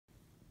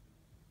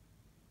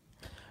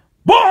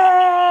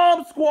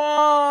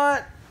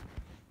Squad!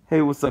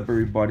 Hey, what's up,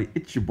 everybody?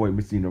 It's your boy,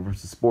 Mr.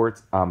 Universal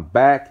Sports. I'm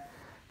back.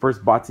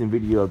 First boxing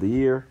video of the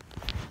year.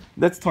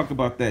 Let's talk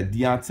about that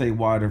Deontay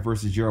Wilder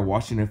versus Gerald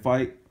Washington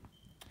fight.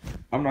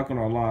 I'm not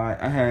gonna lie,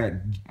 I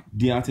had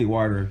Deontay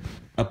Wilder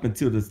up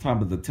until this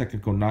time of the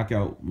technical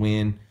knockout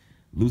win,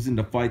 losing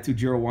the fight to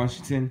Gerald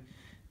Washington,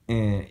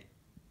 and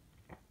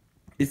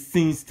it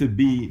seems to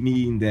be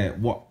mean that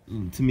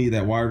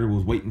that Wilder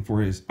was waiting for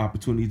his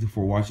opportunity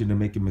for Washington to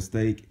make a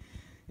mistake,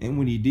 and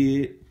when he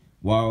did,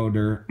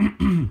 Wilder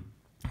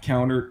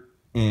countered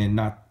and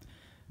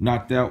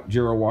knocked out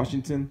Gerald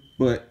Washington.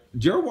 But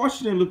Gerald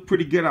Washington looked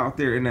pretty good out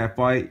there in that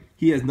fight.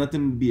 He has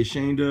nothing to be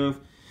ashamed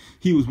of.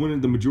 He was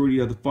winning the majority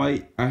of the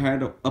fight. I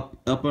had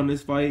up on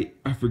this fight.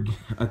 I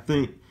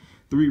think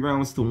 3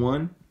 rounds to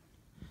 1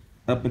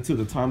 up until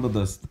the time of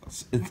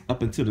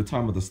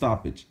the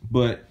stoppage.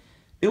 But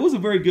it was a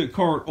very good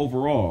card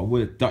overall,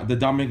 with the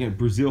Dominican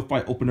Brazil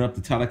fight opening up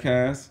the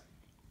telecast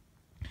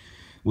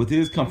with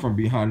his come from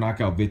behind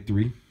knockout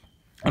victory.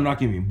 I'm not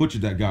gonna even butcher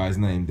that guy's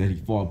name that he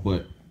fought,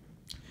 but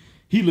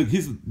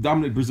his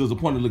Dominic Brazil's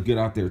opponent looked good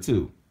out there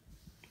too.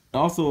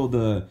 Also,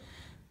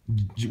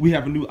 we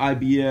have a new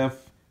IBF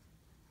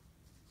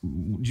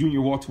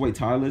junior welterweight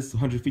titleist,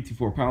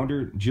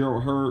 154-pounder,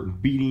 Gerald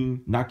Hurd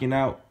knocking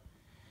out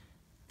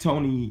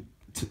Tony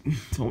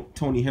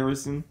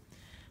Harrison.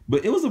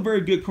 But it was a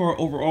very good card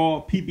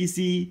overall.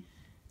 PBC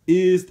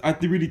I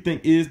really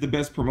think is the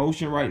best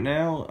promotion right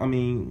now. I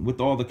mean,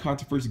 with all the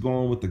controversy going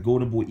on with the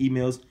Golden Boy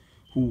emails,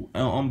 who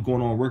I'm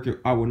going on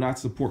record, I will not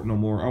support no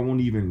more. I won't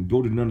even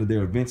go to none of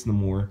their events no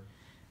more,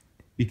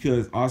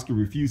 because Oscar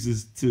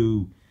refuses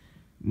to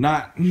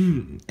not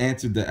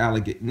answer the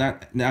allegations,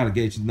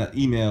 not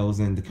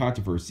emails, and the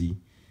controversy.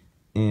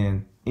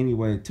 And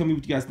anyway, tell me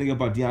what you guys think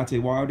about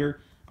Deontay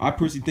Wilder. I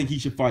personally think he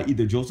should fight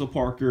either Joseph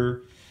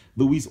Parker,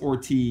 Luis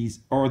Ortiz,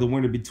 or the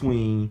winner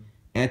between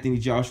Anthony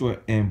Joshua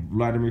and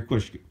Vladimir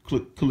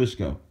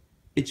Klitschko.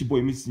 It's your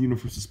boy, Mr.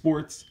 Universal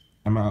Sports.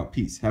 I'm out.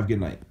 Peace. Have a good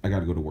night. I got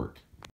to go to work.